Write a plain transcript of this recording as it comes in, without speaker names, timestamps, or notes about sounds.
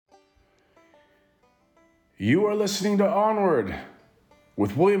You are listening to Onward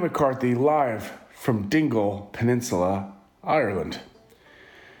with William McCarthy live from Dingle Peninsula, Ireland.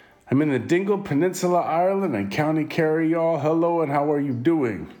 I'm in the Dingle Peninsula, Ireland and County Kerry, y'all. Hello and how are you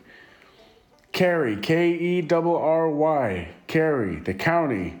doing? Kerry, Kerry, Kerry, the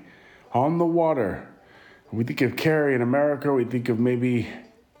county, on the water. When we think of Kerry in America, we think of maybe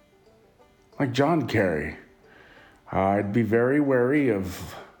like John Kerry. I'd be very wary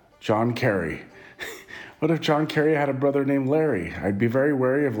of John Kerry. What if John Kerry had a brother named Larry? I'd be very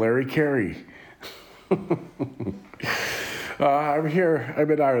wary of Larry Kerry. I'm here. I'm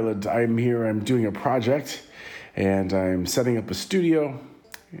in Ireland. I'm here. I'm doing a project, and I'm setting up a studio.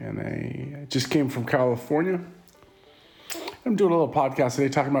 And I just came from California. I'm doing a little podcast today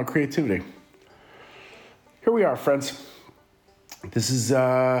talking about creativity. Here we are, friends. This is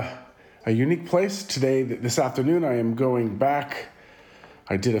a unique place. Today, this afternoon, I am going back.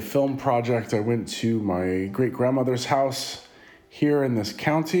 I did a film project. I went to my great-grandmother's house here in this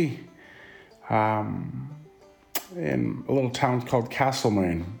county, in a little town called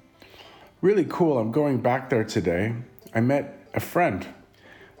Castlemaine. Really cool. I'm going back there today. I met a friend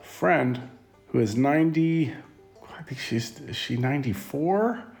who is 90, I think is she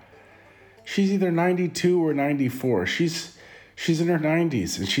 94? She's either 92 or 94. She's in her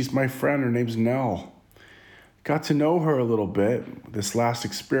 90s, and she's my friend. Her name's Nell. Got to know her a little bit this last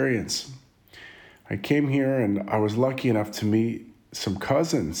experience. I came here and I was lucky enough to meet some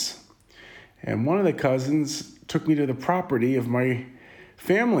cousins. And one of the cousins took me to the property of my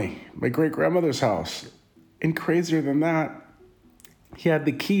family, my great-grandmother's house. And crazier than that, he had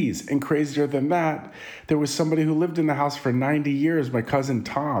the keys. And crazier than that, there was somebody who lived in the house for 90 years, my cousin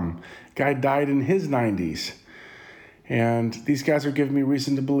Tom. Guy died in his 90s. And these guys are giving me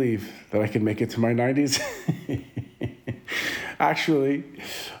reason to believe that I can make it to my 90s. Actually,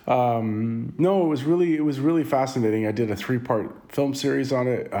 no, it was really fascinating. I did a 3-part film series on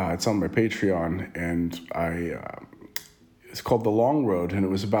it. It's on my Patreon, and it's called The Long Road, and it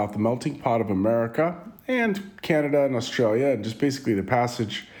was about the melting pot of America and Canada and Australia, and just basically the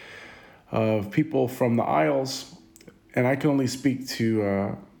passage of people from the Isles. And I can only speak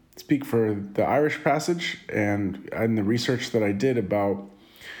for the Irish passage and the research that I did about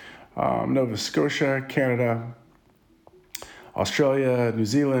Nova Scotia, Canada, Australia, New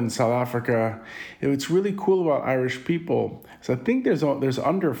Zealand, South Africa. What's really cool about Irish people is I think there's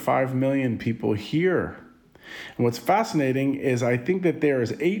under 5 million people here. And what's fascinating is I think that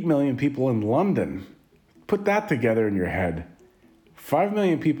there's 8 million people in London. Put that together in your head. 5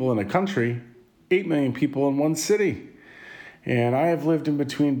 million people in a country, 8 million people in one city. And I have lived in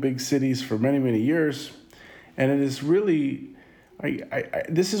between big cities for many, many years. And it is really,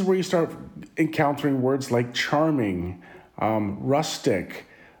 this is where you start encountering words like charming, rustic,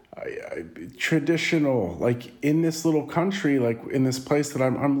 traditional, like in this little country, like in this place that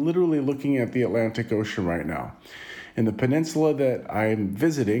I'm literally looking at the Atlantic Ocean right now. In the peninsula that I'm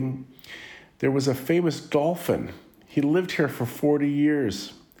visiting, there was a famous dolphin. He lived here for 40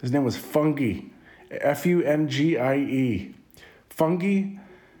 years. His name was Fungie, Fungie. Fungie,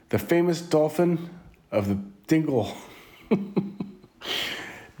 the famous dolphin of the Dingle.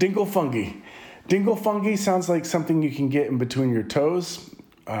 Dingle Fungie. Dingle Fungie sounds like something you can get in between your toes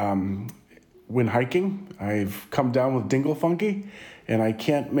when hiking. I've come down with Dingle Fungie, and I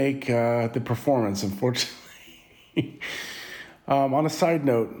can't make the performance, unfortunately. On a side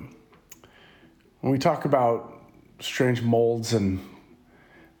note, when we talk about strange molds and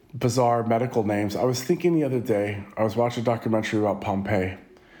bizarre medical names, I was thinking the other day, I was watching a documentary about Pompeii.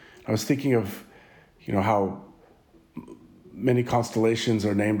 I was thinking of, how many constellations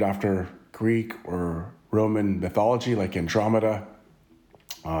are named after Greek or Roman mythology, like Andromeda.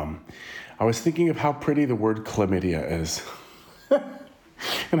 I was thinking of how pretty the word chlamydia is.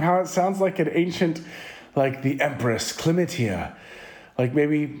 And how it sounds like an ancient, like the Empress Chlamydia. Like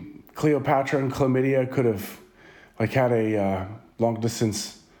maybe Cleopatra and Chlamydia could have had a long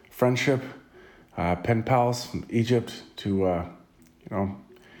distance friendship, pen pals from Egypt to,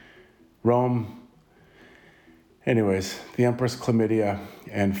 Rome. Anyways, the Empress Chlamydia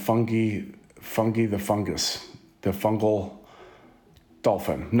and Fungie the fungus, the fungal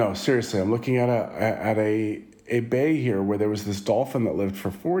dolphin. No, seriously, I'm looking at a bay here where there was this dolphin that lived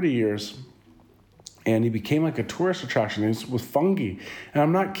for 40 years, and he became like a tourist attraction. It was fungi. And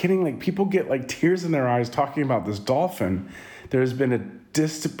I'm not kidding, like people get like tears in their eyes talking about this dolphin. There's been a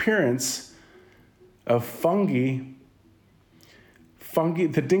disappearance of fungi,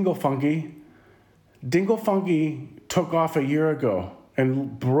 the Dingle Fungie. Dingle Fungie took off a year ago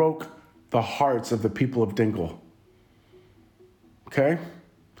and broke the hearts of the people of Dingle. Okay?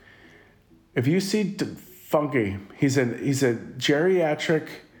 If you see Funky. He's a geriatric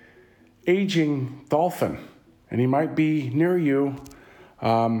aging dolphin, and he might be near you,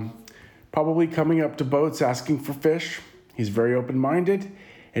 probably coming up to boats asking for fish. He's very open-minded,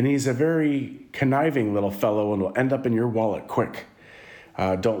 and he's a very conniving little fellow and will end up in your wallet quick.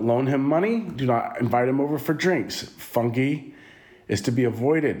 Don't loan him money. Do not invite him over for drinks. Funky is to be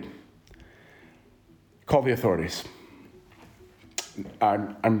avoided. Call the authorities.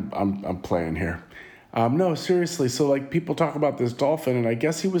 I'm playing here. No, seriously. So like people talk about this dolphin, and I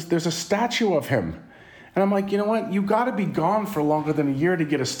guess there's a statue of him. And I'm like, you know what? You got to be gone for longer than a year to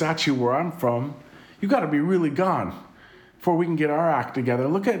get a statue where I'm from. You got to be really gone before we can get our act together.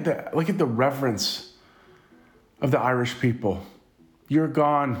 Look at the reverence of the Irish people. You're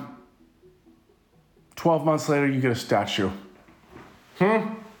gone. 12 months later, you get a statue. A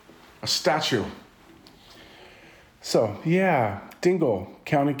statue. So, yeah, Dingle,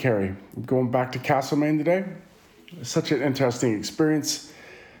 County Kerry. I'm going back to Castlemaine today. It's such an interesting experience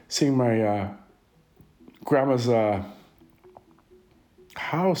seeing my grandma's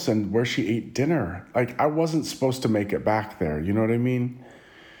house and where she ate dinner. Like, I wasn't supposed to make it back there, you know what I mean?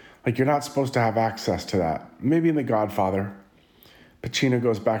 Like, you're not supposed to have access to that. Maybe in The Godfather, Pacino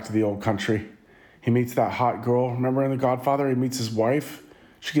goes back to the old country. He meets that hot girl. Remember in The Godfather, he meets his wife?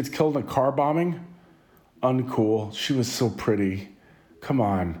 She gets killed in a car bombing? Uncool. She was so pretty. Come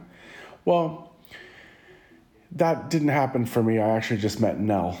on. Well, that didn't happen for me. I actually just met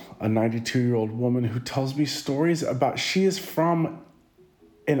Nell, a 92-year-old woman who tells me stories about, she is from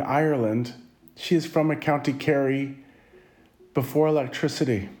in Ireland. She is from a County Kerry before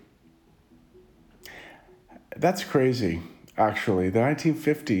electricity. That's crazy, actually. The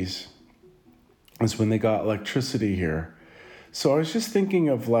 1950s is when they got electricity here. So I was just thinking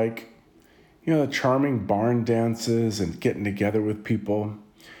of like, you know, the charming barn dances and getting together with people,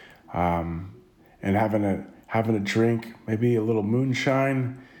 and having a drink, maybe a little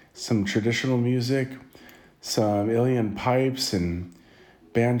moonshine, some traditional music, some Uilleann pipes and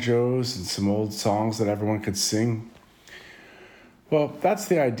banjos and some old songs that everyone could sing. Well, that's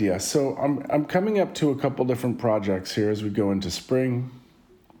the idea. So I'm coming up to a couple different projects here as we go into spring.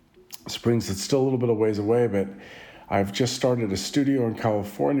 Spring's it's still a little bit of ways away, but I've just started a studio in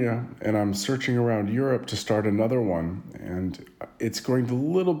California, and I'm searching around Europe to start another one. And it's going to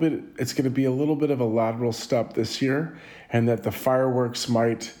be a little bit of a lateral step this year, and that the fireworks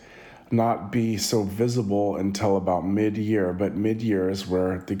might not be so visible until about mid-year. But mid-year is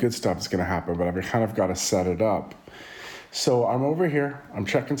where the good stuff is going to happen, but I've kind of got to set it up. So I'm over here, I'm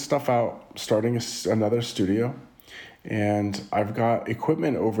checking stuff out, starting another studio, and I've got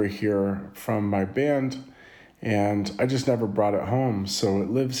equipment over here from my band, and I just never brought it home. So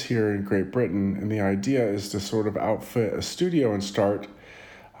it lives here in Great Britain, and the idea is to sort of outfit a studio and start,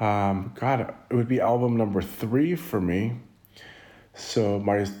 it would be album number 3 for me. So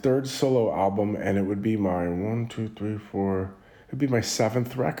my 3rd solo album, and it would be my it'd be my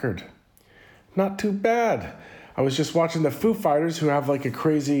 7th record. Not too bad. I was just watching the Foo Fighters, who have like a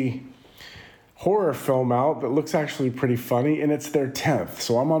crazy horror film out that looks actually pretty funny, and it's their 10th.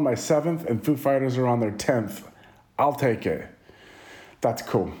 So I'm on my 7th, and Foo Fighters are on their 10th. I'll take it. That's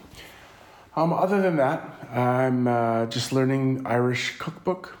cool. Other than that, I'm just learning Irish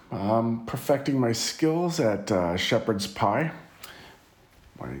cookbook, perfecting my skills at shepherd's pie.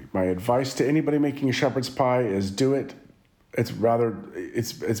 My advice to anybody making a shepherd's pie is do it. It's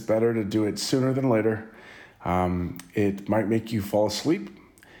better to do it sooner than later. It might make you fall asleep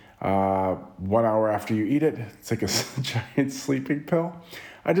 1 hour after you eat it. It's like a giant sleeping pill.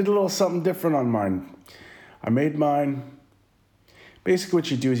 I did a little something different on mine. I made mine. Basically what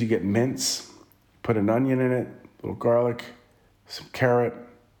you do is you get mince, put an onion in it, a little garlic, some carrot,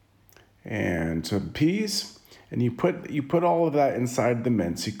 and some peas, and you put all of that inside the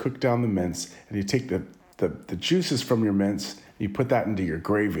mince. You cook down the mince, and you take the juices from your mince, and you put that into your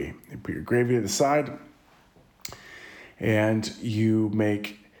gravy. You put your gravy to the side, and you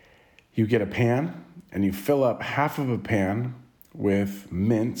get a pan, and you fill up half of a pan with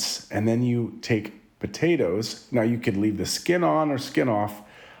mince, and then you take potatoes. Now you could leave the skin on or skin off.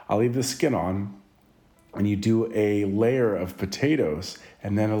 I'll leave the skin on, and you do a layer of potatoes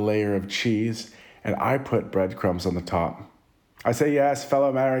and then a layer of cheese, and I put breadcrumbs on the top. I say yes,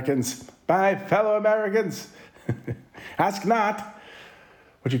 fellow Americans. Bye, fellow Americans. Ask not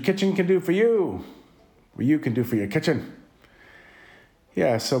what your kitchen can do for you, what you can do for your kitchen.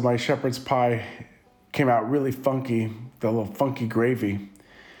 Yeah, so my shepherd's pie came out really funky, the little funky gravy,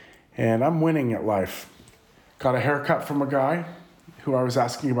 and I'm winning at life. Got a haircut from a guy who I was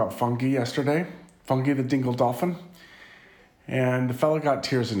asking about Funky yesterday, Funky the Dingle Dolphin, and the fella got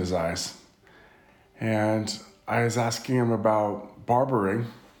tears in his eyes. And I was asking him about barbering.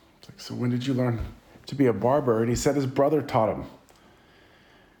 It's like, so when did you learn to be a barber? And he said his brother taught him.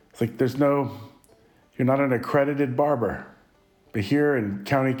 It's like, you're not an accredited barber. But here in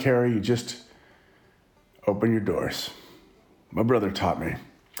County Kerry, you just open your doors. My brother taught me.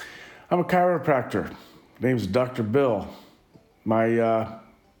 I'm a chiropractor. Name's Dr. Bill. My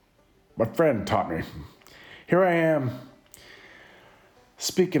friend taught me. Here I am.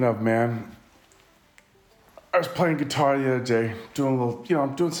 Speaking of, man, I was playing guitar the other day,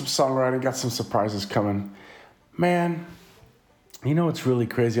 I'm doing some songwriting, got some surprises coming. Man, you know what's really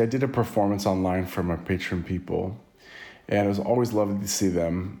crazy? I did a performance online for my Patreon people, and it was always lovely to see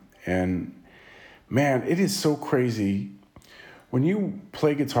them. And man, it is so crazy. When you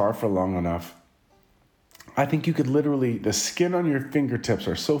play guitar for long enough, I think you could literally, the skin on your fingertips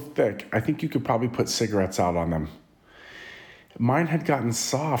are so thick, I think you could probably put cigarettes out on them. Mine had gotten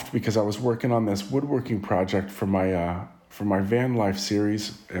soft because I was working on this woodworking project for my van life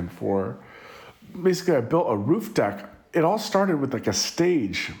series, and basically I built a roof deck. It all started with like a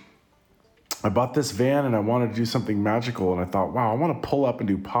stage. I bought this van and I wanted to do something magical, and I thought, wow, I want to pull up and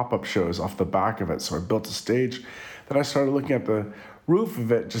do pop-up shows off the back of it. So I built a stage. Then I started looking at the roof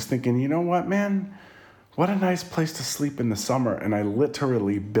of it, just thinking, you know what, man? What a nice place to sleep in the summer. And I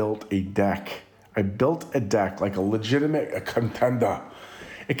literally built a deck. I built a deck, like a contender.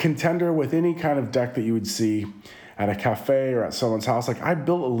 A contender with any kind of deck that you would see at a cafe or at someone's house. Like, I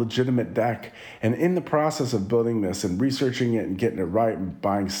built a legitimate deck. And in the process of building this and researching it and getting it right and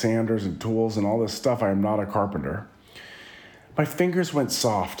buying sanders and tools and all this stuff, I am not a carpenter. My fingers went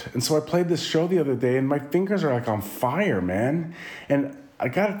soft. And so I played this show the other day and my fingers are like on fire, man. And I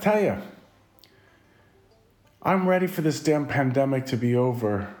gotta tell you, I'm ready for this damn pandemic to be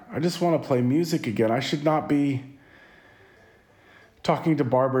over. I just want to play music again. I should not be talking to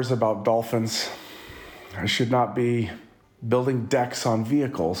barbers about dolphins. I should not be building decks on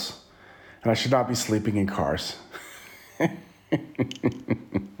vehicles. And I should not be sleeping in cars. I'm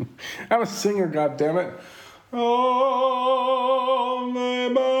a singer, goddammit. Oh,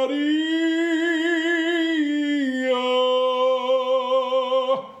 Maria.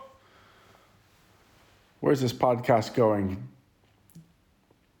 Where's this podcast going?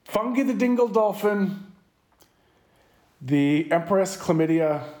 Fungi the Dingle Dolphin, the Empress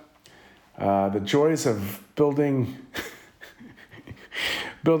Chlamydia, the joys of building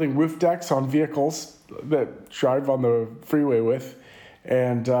roof decks on vehicles that drive on the freeway with,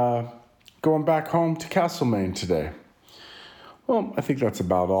 and going back home to Castlemaine today. Well, I think that's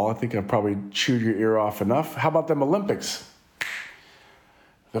about all. I think I've probably chewed your ear off enough. How about them Olympics?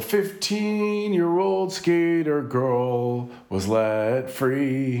 The 15-year-old skater girl was let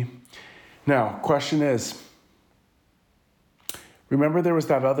free. Now, question is, remember there was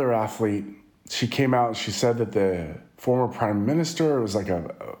that other athlete, she came out and she said that the former prime minister, it was like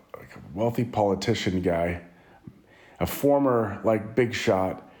a wealthy politician guy, a former big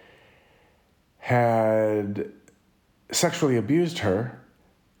shot, had sexually abused her,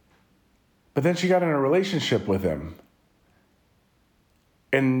 but then she got in a relationship with him.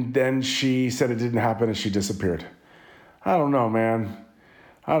 And then she said it didn't happen and she disappeared. I don't know, man.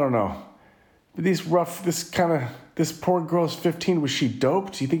 I don't know. But this poor girl's 15. Was she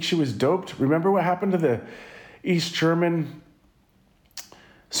doped? Do you think she was doped? Remember what happened to the East German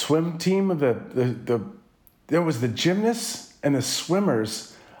swim team? There was the gymnasts and the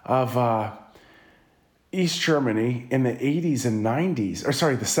swimmers of East Germany in the 80s and 90s. Or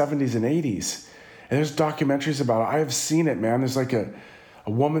sorry, the 70s and 80s. And there's documentaries about it. I have seen it, man. There's like a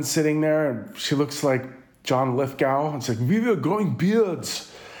woman sitting there, and she looks like John Lithgow. It's like, we were growing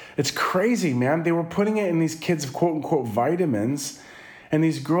beards. It's crazy, man. They were putting it in these kids' quote-unquote vitamins, and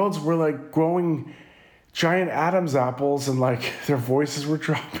these girls were like growing giant Adam's apples, and like their voices were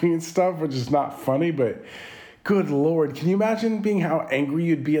dropping and stuff, which is not funny, but good Lord. Can you imagine being how angry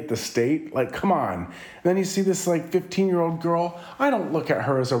you'd be at the state? Like, come on. And then you see this 15-year-old girl. I don't look at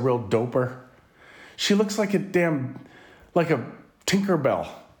her as a real doper. She looks like a Tinkerbell.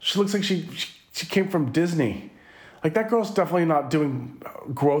 She looks like she came from Disney. Like, that girl's definitely not doing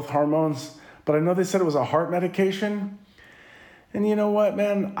growth hormones, but I know they said it was a heart medication. And you know what,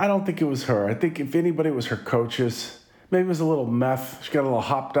 man? I don't think it was her. I think if anybody, it was her coaches. Maybe it was a little meth. She got a little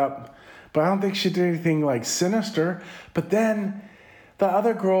hopped up. But I don't think she did anything sinister. But then the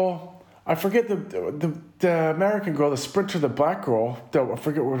other girl, I forget the American girl, the sprinter, the black girl, I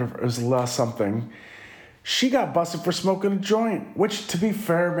forget what it was, less something. She got busted for smoking a joint, which, to be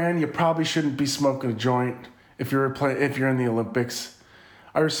fair, man, you probably shouldn't be smoking a joint if you're in the Olympics.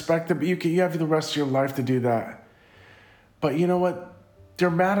 I respect it, but you have the rest of your life to do that. But you know what?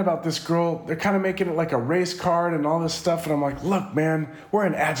 they're mad about this girl. They're kind of making it like a race card and all this stuff. And I'm like, look, man, we're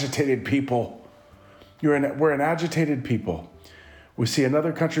an agitated people. We're an agitated people. We see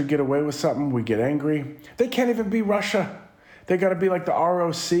another country get away with something, we get angry. They can't even be Russia. They got to be like the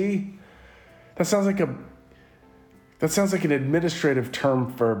ROC. That sounds like an administrative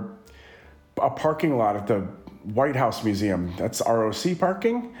term for a parking lot at the White House Museum. That's ROC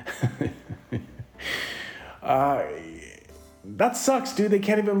parking. That sucks, dude. They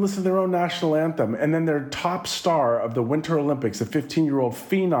can't even listen to their own national anthem. And then their top star of the Winter Olympics, a 15-year-old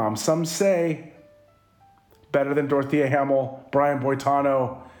phenom, some say better than Dorothea Hamill, Brian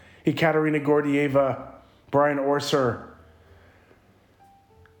Boitano, Ekaterina Gordieva, Brian Orser,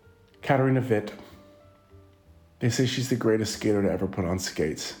 Katarina Witt. They say she's the greatest skater to ever put on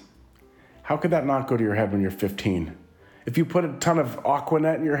skates. How could that not go to your head when you're 15? If you put a ton of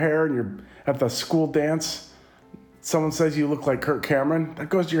Aquanet in your hair and you're at the school dance, someone says you look like Kirk Cameron, that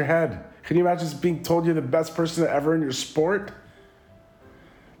goes to your head. Can you imagine being told you're the best person ever in your sport?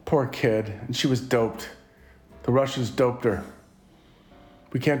 Poor kid. And she was doped. The Russians doped her.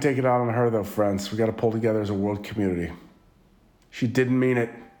 We can't take it out on her, though, friends. We got to pull together as a world community. She didn't mean it.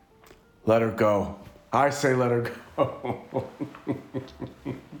 Let her go. I say let her go.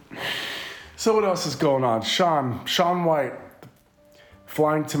 So what else is going on? Shaun White,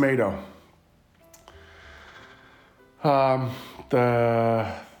 Flying Tomato. Was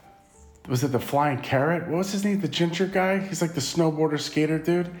it the Flying Carrot? What was his name? The ginger guy? He's like the snowboarder skater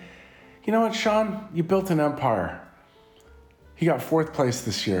dude. You know what, Shaun? You built an empire. He got 4th place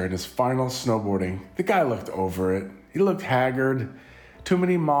this year in his final snowboarding. The guy looked over it. He looked haggard. Too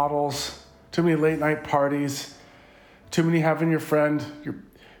many models. Too many late night parties. Too many having your friend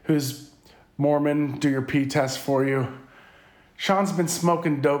who's Mormon do your pee test for you. Shaun's been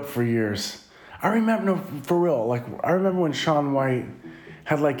smoking dope for years. I remember, no, for real, I remember when Shaun White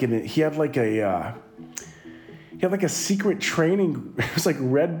had a secret training. It was like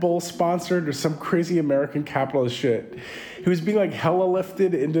Red Bull sponsored or some crazy American capitalist shit. He was being like hella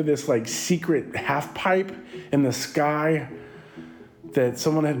lifted into this like secret half pipe in the sky that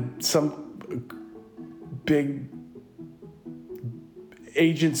someone had, some big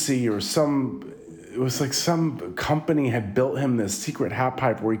agency or it was like some company had built him this secret half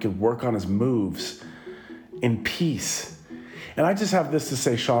pipe where he could work on his moves in peace. And I just have this to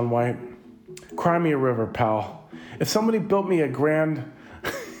say, Shaun White, cry me a river, pal. If somebody built me a grand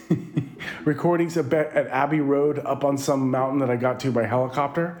recordings at Abbey Road up on some mountain that I got to by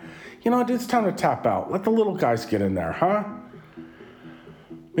helicopter, it's time to tap out. Let the little guys get in there, huh?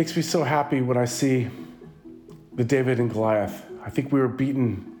 Makes me so happy when I see the David and Goliath. I think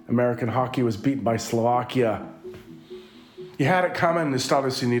American hockey was beaten by Slovakia. You had it coming,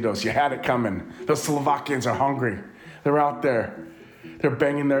 Estados Unidos. You had it coming. Those Slovakians are hungry. They're out there. They're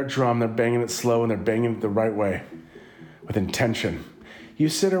banging their drum. They're banging it slow, and they're banging it the right way with intention. You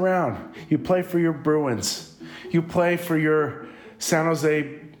sit around. You play for your Bruins. You play for your San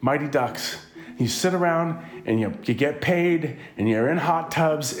Jose Mighty Ducks. You sit around, and you get paid, and you're in hot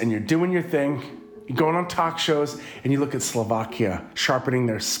tubs, and you're doing your thing. You're going on talk shows, and you look at Slovakia sharpening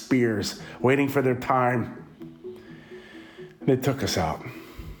their spears, waiting for their time. They took us out.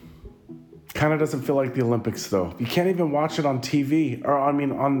 Kind of doesn't feel like the Olympics, though. You can't even watch it on TV, or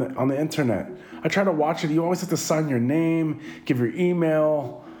on the internet. I try to watch it. You always have to sign your name, give your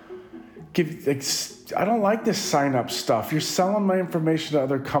email. I don't like this sign-up stuff. You're selling my information to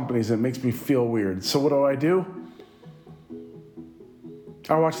other companies. It makes me feel weird. So what do?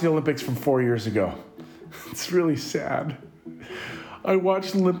 I watched the Olympics from 4 years ago. It's really sad. I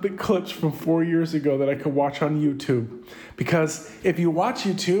watched Olympic clips from 4 years ago that I could watch on YouTube. Because if you watch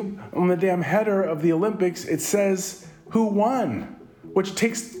YouTube, on the damn header of the Olympics, it says who won, which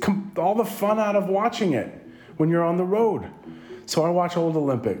takes all the fun out of watching it when you're on the road. So I watch old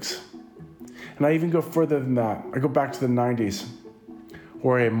Olympics. And I even go further than that. I go back to the 90s,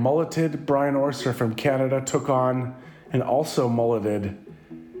 where a mulleted Brian Orser from Canada took on an also mulleted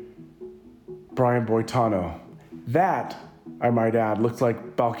Brian Boitano. That, I might add, looked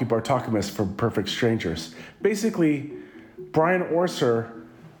like Balki Bartokomous from Perfect Strangers. Basically, Brian Orser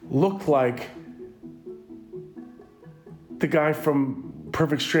looked like the guy from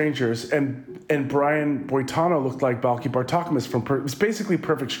Perfect Strangers, and Brian Boitano looked like Balki Bartokomous from it was basically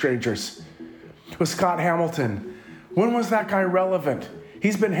Perfect Strangers. It was Scott Hamilton. When was that guy relevant?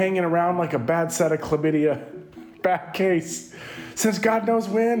 He's been hanging around like a bad set of chlamydia, bad case, since God knows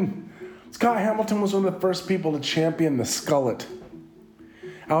when. Scott Hamilton was one of the first people to champion the skullet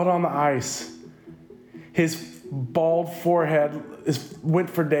out on the ice. His bald forehead went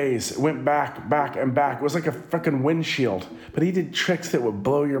for days. It went back, and back. It was like a freaking windshield. But he did tricks that would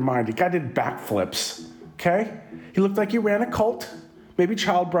blow your mind. The guy did backflips, okay? He looked like he ran a cult, maybe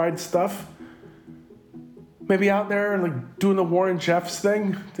child bride stuff. Maybe out there like doing the Warren Jeffs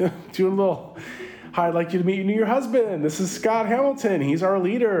thing, doing a little, hi, I'd like you to meet your husband. This is Scott Hamilton. He's our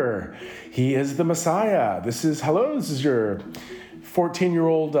leader. He is the Messiah. This is your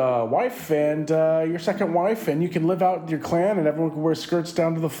 14-year-old wife and your second wife, and you can live out your clan, and everyone can wear skirts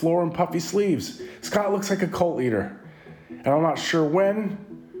down to the floor and puffy sleeves. Scott looks like a cult leader, and I'm not sure when.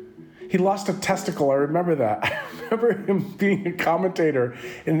 He lost a testicle. I remember that. I remember him being a commentator,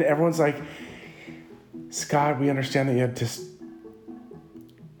 and everyone's like, Scott, we understand that you had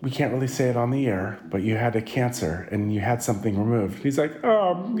we can't really say it on the air, but you had a cancer and you had something removed. He's like,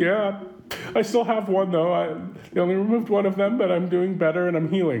 yeah, I still have one though. They only removed one of them, but I'm doing better and I'm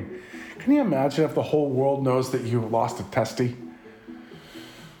healing. Can you imagine if the whole world knows that you lost a testy?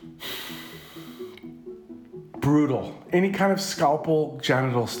 Brutal. Any kind of scalpel,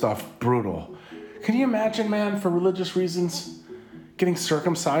 genital stuff, brutal. Can you imagine, man, for religious reasons, getting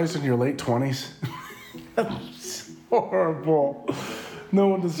circumcised in your late 20s? That's horrible. No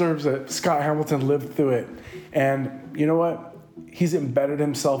one deserves it. Scott Hamilton lived through it. And you know what? He's embedded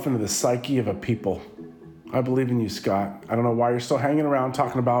himself into the psyche of a people. I believe in you, Scott. I don't know why you're still hanging around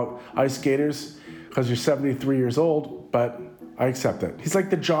talking about ice skaters, because you're 73 years old, but I accept it. He's like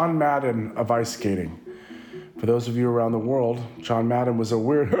the John Madden of ice skating. For those of you around the world, John Madden was a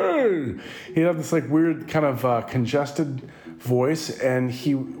weird, hey! He had this like weird kind of congested voice, and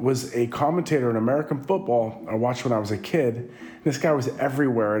he was a commentator in American football I watched when I was a kid. This guy was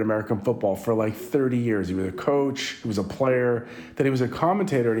everywhere in American football for like 30 years. He was a coach, he was a player, then he was a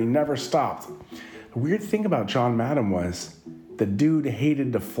commentator, and he never stopped. The weird thing about John Madden was the dude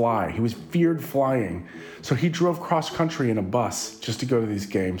hated to fly. He was feared flying. So he drove cross country in a bus just to go to these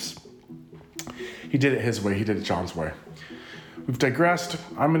games. He did it his way. He did it John's way. We've digressed.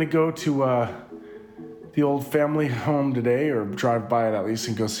 I'm going to go to the old family home today, or drive by it at least,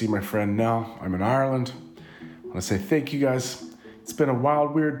 and go see my friend Nell. I'm in Ireland. I want to say thank you guys. It's been a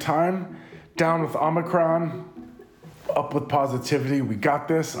wild, weird time. Down with Omicron, up with positivity. We got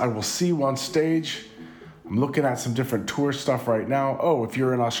this. I will see you on stage. I'm looking at some different tour stuff right now. Oh, if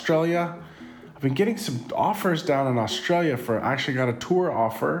you're in Australia, I've been getting some offers down in Australia I actually got a tour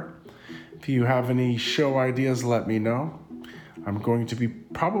offer. If you have any show ideas, let me know. I'm going to be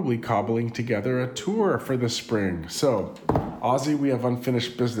probably cobbling together a tour for the spring. So, Aussie, we have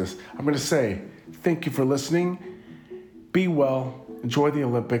unfinished business. I'm going to say thank you for listening. Be well. Enjoy the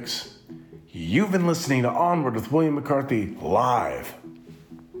Olympics. You've been listening to Onward with William McCarthy live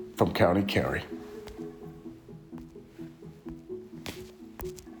from County Kerry.